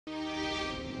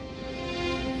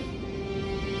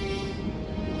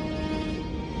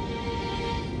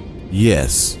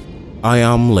Yes, I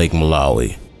am Lake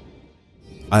Malawi.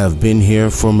 I have been here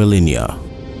for millennia.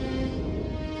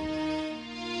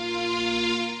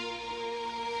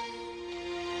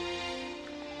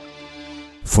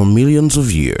 For millions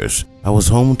of years, I was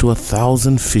home to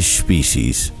 1,000 fish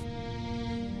species.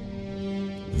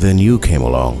 Then you came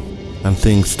along, and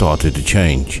things started to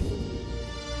change.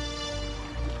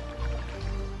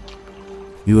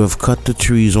 You have cut the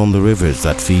trees on the rivers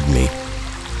that feed me.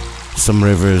 Some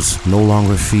rivers no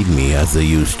longer feed me as they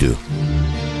used to.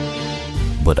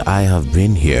 But I have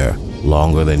been here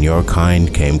longer than your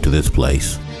kind came to this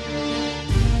place.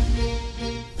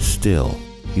 Still,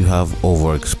 you have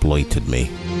overexploited me.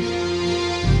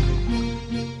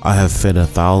 I have fed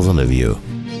 1,000 of you,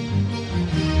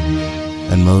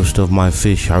 and most of my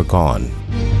fish are gone.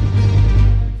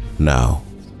 Now,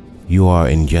 you are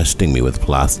ingesting me with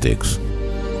plastics.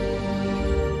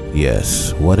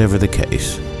 Yes, whatever the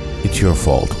case, it's your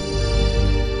fault.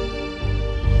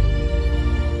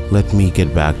 Let me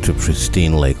get back to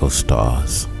pristine Lake of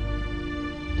Stars.